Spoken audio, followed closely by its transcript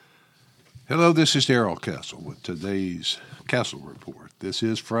Hello, this is Darrell Castle with today's Castle Report. This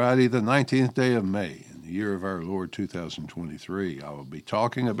is Friday, the 19th day of May, in the year of our Lord 2023. I will be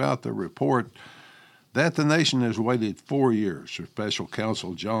talking about the report that the nation has waited 4 years for Special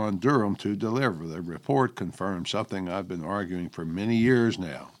Counsel John Durham to deliver. The report confirms something I've been arguing for many years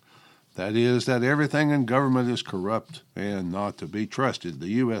now. That is, that everything in government is corrupt and not to be trusted. The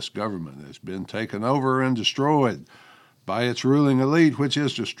U.S. government has been taken over and destroyed by its ruling elite, which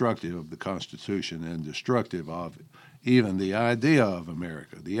is destructive of the Constitution and destructive of even the idea of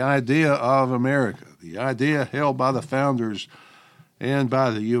America. The idea of America, the idea held by the founders and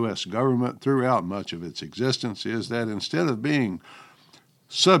by the U.S. government throughout much of its existence, is that instead of being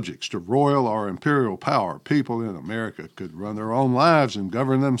subjects to royal or imperial power, people in America could run their own lives and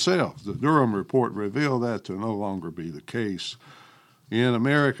govern themselves. The Durham Report revealed that to no longer be the case. In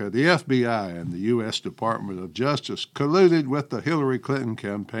America, the FBI and the U.S. Department of Justice colluded with the Hillary Clinton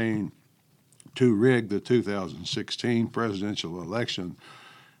campaign to rig the 2016 presidential election,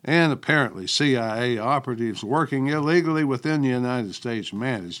 and apparently CIA operatives working illegally within the United States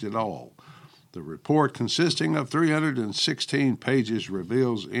managed it all. The report, consisting of 316 pages,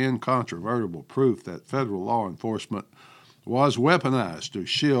 reveals incontrovertible proof that federal law enforcement was weaponized to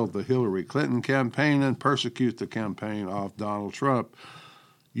shield the Hillary Clinton campaign and persecute the campaign of Donald Trump.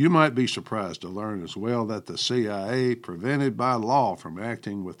 You might be surprised to learn as well that the CIA, prevented by law from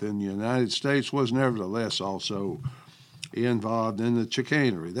acting within the United States, was nevertheless also involved in the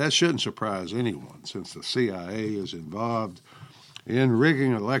chicanery. That shouldn't surprise anyone, since the CIA is involved in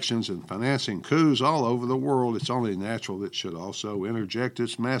rigging elections and financing coups all over the world. It's only natural it should also interject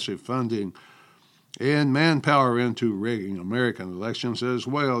its massive funding and manpower into rigging American elections as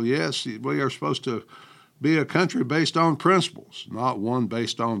well. Yes, we are supposed to be a country based on principles, not one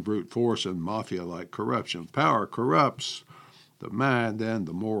based on brute force and mafia-like corruption. Power corrupts the mind and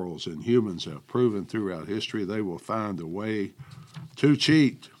the morals, and humans have proven throughout history they will find a way to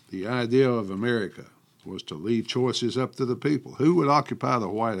cheat. The idea of America was to leave choices up to the people. Who would occupy the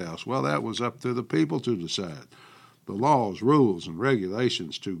White House? Well, that was up to the people to decide. The laws, rules, and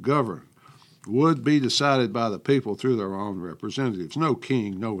regulations to govern would be decided by the people through their own representatives. No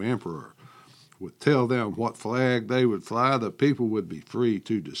king, no emperor would tell them what flag they would fly. The people would be free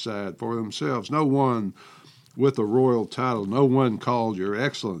to decide for themselves. No one with a royal title, no one called your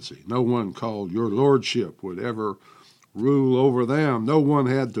excellency, no one called your lordship would ever rule over them. No one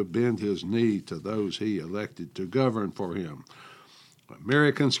had to bend his knee to those he elected to govern for him.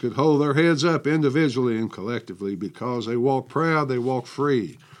 Americans could hold their heads up individually and collectively because they walk proud, they walk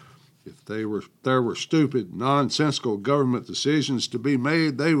free. If there were stupid, non-sensical government decisions to be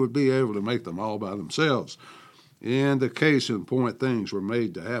made, they would be able to make them all by themselves. In the case in point, things were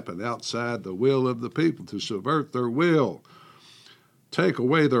made to happen outside the will of the people, to subvert their will, take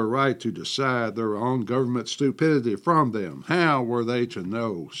away their right to decide their own government stupidity from them. How were they to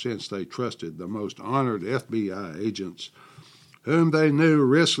know, since they trusted the most honored FBI agents, whom they knew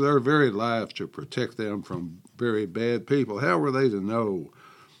risked their very lives to protect them from very bad people? How were they to know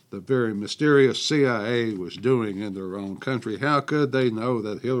the very mysterious CIA was doing in their own country? How could they know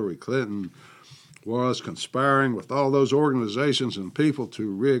that Hillary Clinton was conspiring with all those organizations and people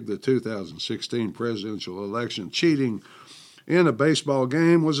to rig the 2016 presidential election? Cheating in a baseball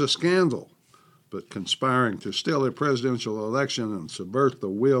game was a scandal, but conspiring to steal a presidential election and subvert the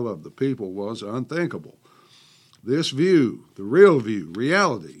will of the people was unthinkable. This view, the real view,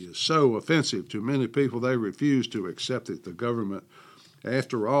 reality, is so offensive to many people they refuse to accept it. The government,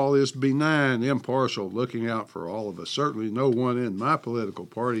 after all, is benign, impartial, looking out for all of us. Certainly no one in my political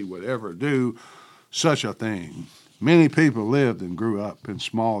party would ever do such a thing. Many people lived and grew up in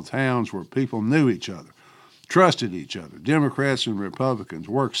small towns where people knew each other, trusted each other. Democrats and Republicans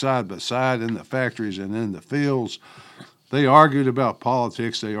worked side by side in the factories and in the fields. They argued about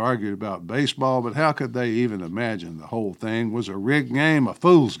politics, they argued about baseball, but how could they even imagine the whole thing was a rigged game, a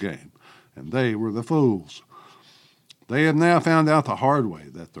fool's game, and they were the fools. They have now found out the hard way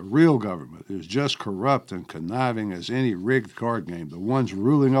that the real government is just corrupt and conniving as any rigged card game. The ones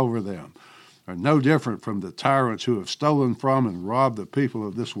ruling over them are no different from the tyrants who have stolen from and robbed the people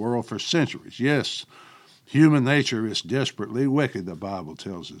of this world for centuries. Yes, human nature is desperately wicked, the Bible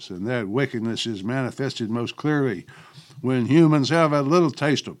tells us, and that wickedness is manifested most clearly when humans have a little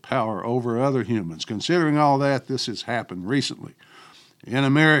taste of power over other humans. Considering all that, this has happened recently in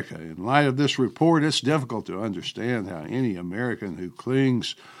America. In light of this report, it's difficult to understand how any American who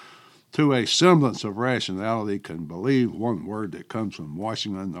clings to a semblance of rationality can believe one word that comes from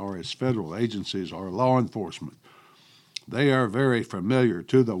Washington or its federal agencies or law enforcement. They are very familiar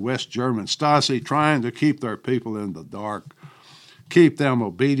to the West German Stasi, trying to keep their people in the dark, keep them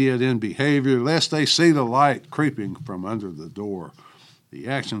obedient in behavior, lest they see the light creeping from under the door. The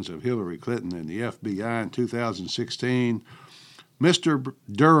actions of Hillary Clinton and the FBI in 2016, Mr.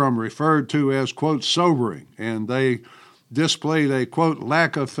 Durham referred to as, quote, sobering, and they displayed a, quote,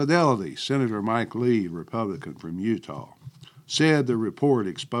 lack of fidelity. Senator Mike Lee, Republican from Utah, said the report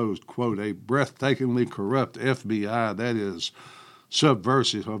exposed, quote, a breathtakingly corrupt FBI that is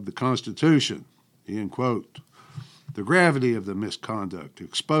subversive of the Constitution, end quote. The gravity of the misconduct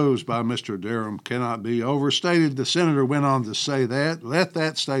exposed by Mr. Durham cannot be overstated. The senator went on to say that. Let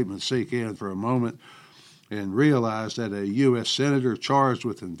that statement sink in for a moment and realize that a U.S. senator charged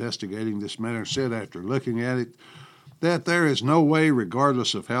with investigating this matter said after looking at it that there is no way,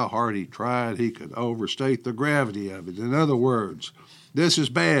 regardless of how hard he tried, he could overstate the gravity of it. In other words, this is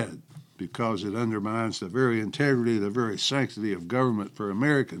bad because it undermines the very integrity, the very sanctity of government for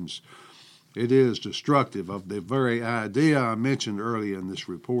Americans. It is destructive of the very idea I mentioned earlier in this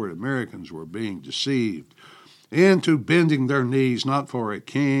report. Americans were being deceived into bending their knees not for a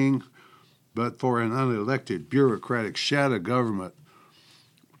king, but for an unelected bureaucratic shadow government.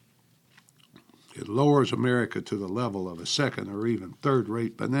 It lowers America to the level of a second or even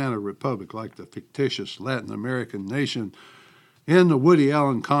third-rate banana republic like the fictitious Latin American nation in the Woody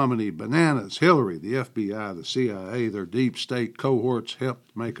Allen comedy Bananas. Hillary, the FBI, the CIA, their deep state cohorts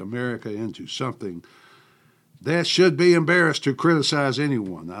helped make America into something that should be embarrassed to criticize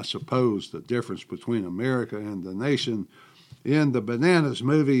anyone. I suppose the difference between America and the nation in the Bananas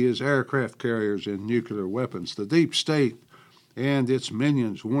movie is aircraft carriers and nuclear weapons. The deep state and its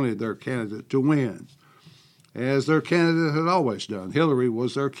minions wanted their candidate to win, as their candidate had always done. Hillary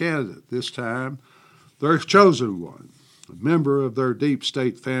was their candidate, this time their chosen one. A member of their deep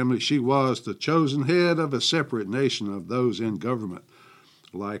state family, she was the chosen head of a separate nation of those in government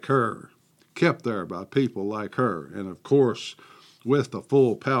like her, kept there by people like her, and of course with the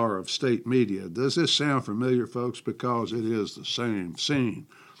full power of state media. Does this sound familiar, folks? Because it is the same scene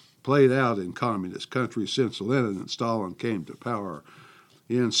played out in communist countries since Lenin and Stalin came to power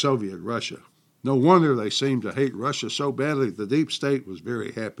in Soviet Russia. No wonder they seemed to hate Russia so badly. The deep state was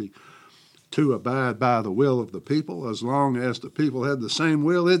very happy to abide by the will of the people as long as the people had the same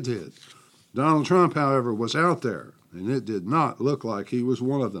will it did. Donald Trump, however, was out there, and it did not look like he was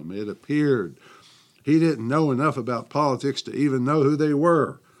one of them. It appeared he didn't know enough about politics to even know who they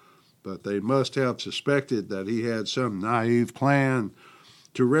were, but they must have suspected that he had some naive plan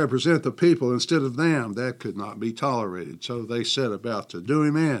to represent the people instead of them. That could not be tolerated, so they set about to do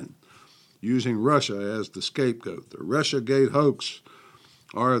him in, using Russia as the scapegoat. The Russiagate hoax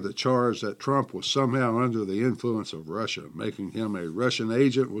are the charge that Trump was somehow under the influence of Russia. Making him a Russian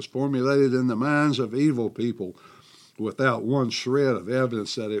agent was formulated in the minds of evil people without one shred of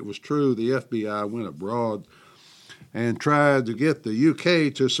evidence that it was true. The FBI went abroad and tried to get the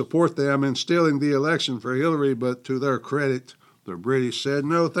UK to support them in stealing the election for Hillary, but to their credit, the British said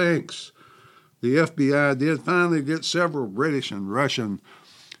no thanks. The FBI did finally get several British and Russian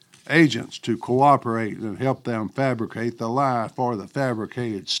agents to cooperate and help them fabricate the lie for the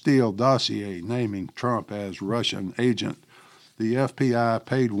fabricated Steele dossier naming Trump as Russian agent. The FBI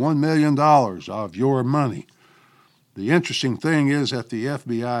paid $1 million of your money. The interesting thing is that the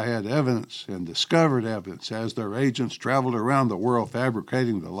FBI had evidence and discovered evidence as their agents traveled around the world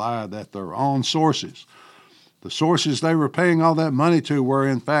fabricating the lie that their own sources, the sources they were paying all that money to, were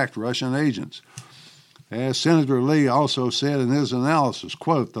in fact Russian agents. As Senator Lee also said in his analysis,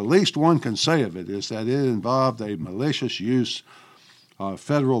 quote, the least one can say of it is that it involved a malicious use of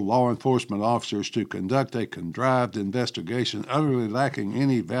federal law enforcement officers to conduct a contrived investigation utterly lacking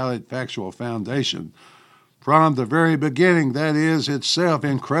any valid factual foundation from the very beginning. That is itself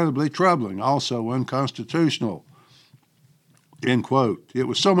incredibly troubling, also unconstitutional, end quote. It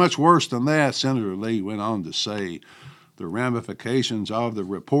was so much worse than that, Senator Lee went on to say. The ramifications of the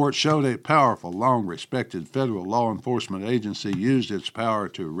report showed a powerful, long-respected federal law enforcement agency used its power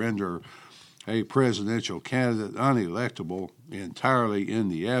to render a presidential candidate unelectable entirely in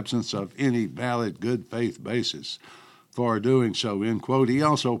the absence of any valid good faith basis for doing so, end quote. He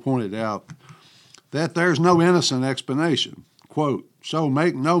also pointed out that there's no innocent explanation. Quote, so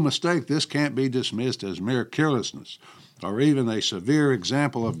make no mistake, this can't be dismissed as mere carelessness or even a severe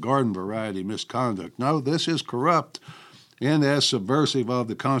example of garden variety misconduct. No, this is corrupt and as subversive of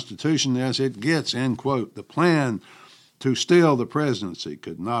the Constitution as it gets, end quote. The plan to steal the presidency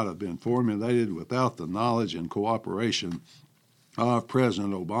could not have been formulated without the knowledge and cooperation of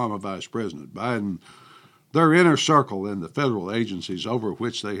President Obama, Vice President Biden, their inner circle, and the federal agencies over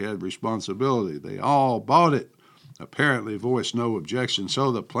which they had responsibility. They all bought it, apparently voiced no objection,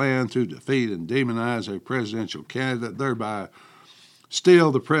 so the plan to defeat and demonize a presidential candidate, thereby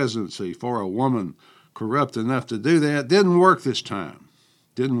steal the presidency for a woman corrupt enough to do that. Didn't work this time.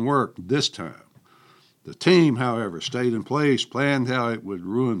 Didn't work this time. The team, however, stayed in place, planned how it would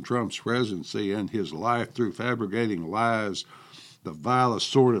ruin Trump's presidency and his life through fabricating lies, the vilest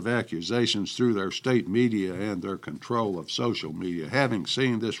sort of accusations through their state media and their control of social media. Having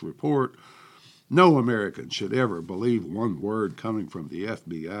seen this report, no American should ever believe one word coming from the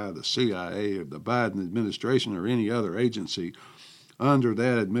FBI, the CIA, or the Biden administration, or any other agency under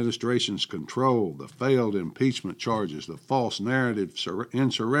that administration's control. The failed impeachment charges, the false narrative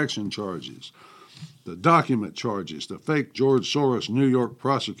insurrection charges, the document charges, the fake George Soros New York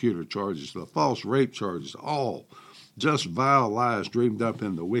prosecutor charges, the false rape charges, all just vile lies dreamed up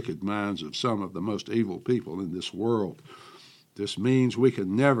in the wicked minds of some of the most evil people in this world. This means we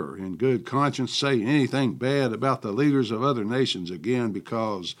can never, in good conscience, say anything bad about the leaders of other nations again,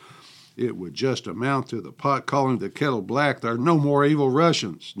 because it would just amount to the pot calling the kettle black. There are no more evil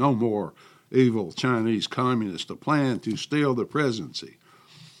Russians, no more evil Chinese communists. The plan to steal the presidency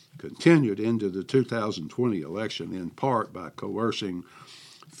continued into the 2020 election, in part by coercing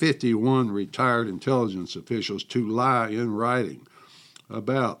 51 retired intelligence officials to lie in writing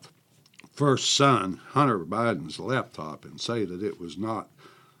about first son Hunter Biden's laptop and say that it was not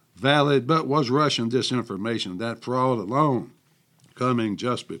valid but was Russian disinformation. That fraud alone, coming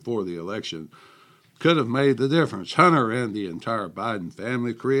just before the election, could have made the difference. Hunter and the entire Biden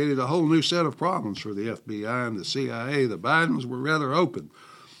family created a whole new set of problems for the FBI and the CIA. The Bidens were rather open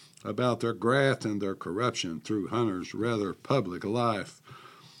about their graft and their corruption through Hunter's rather public life.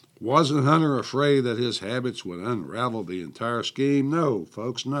 Wasn't Hunter afraid that his habits would unravel the entire scheme? No,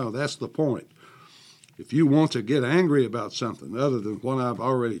 folks, no, that's the point. If you want to get angry about something other than what I've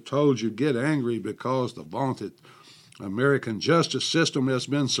already told you, get angry because the vaunted American justice system has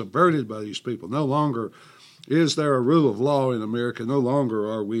been subverted by these people. No longer is there a rule of law in America. No longer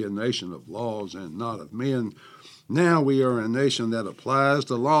are we a nation of laws and not of men. Now we are a nation that applies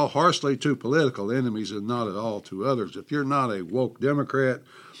the law harshly to political enemies and not at all to others. If you're not a woke Democrat,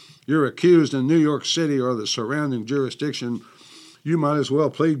 you're accused in New York City or the surrounding jurisdiction, you might as well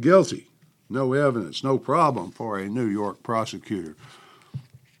plead guilty. No evidence, no problem for a New York prosecutor.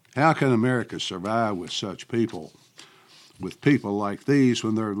 How can America survive with such people, with people like these,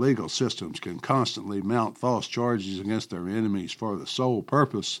 when their legal systems can constantly mount false charges against their enemies for the sole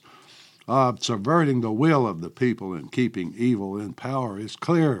purpose of subverting the will of the people and keeping evil in power? It's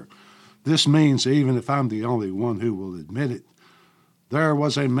clear. This means, even if I'm the only one who will admit it, there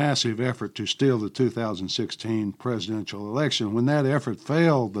was a massive effort to steal the 2016 presidential election. When that effort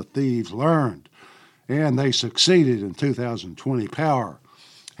failed, the thieves learned, and they succeeded in 2020. Power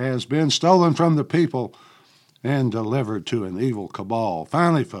has been stolen from the people and delivered to an evil cabal.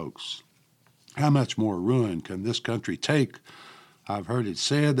 Finally, folks, how much more ruin can this country take? I've heard it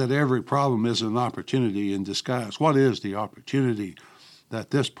said that every problem is an opportunity in disguise. What is the opportunity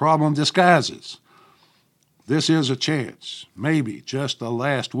that this problem disguises? This is a chance, maybe just the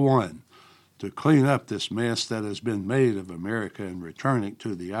last one, to clean up this mess that has been made of America and return it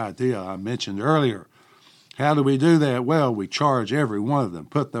to the idea I mentioned earlier. How do we do that? Well, we charge every one of them,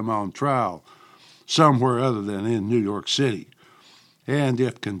 put them on trial somewhere other than in New York City. And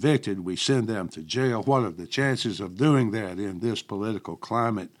if convicted, we send them to jail. What are the chances of doing that in this political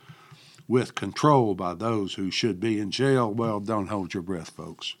climate with control by those who should be in jail? Well, don't hold your breath,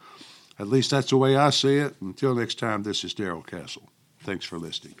 folks. At least that's the way I see it. Until next time, this is Darrell Castle. Thanks for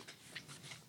listening.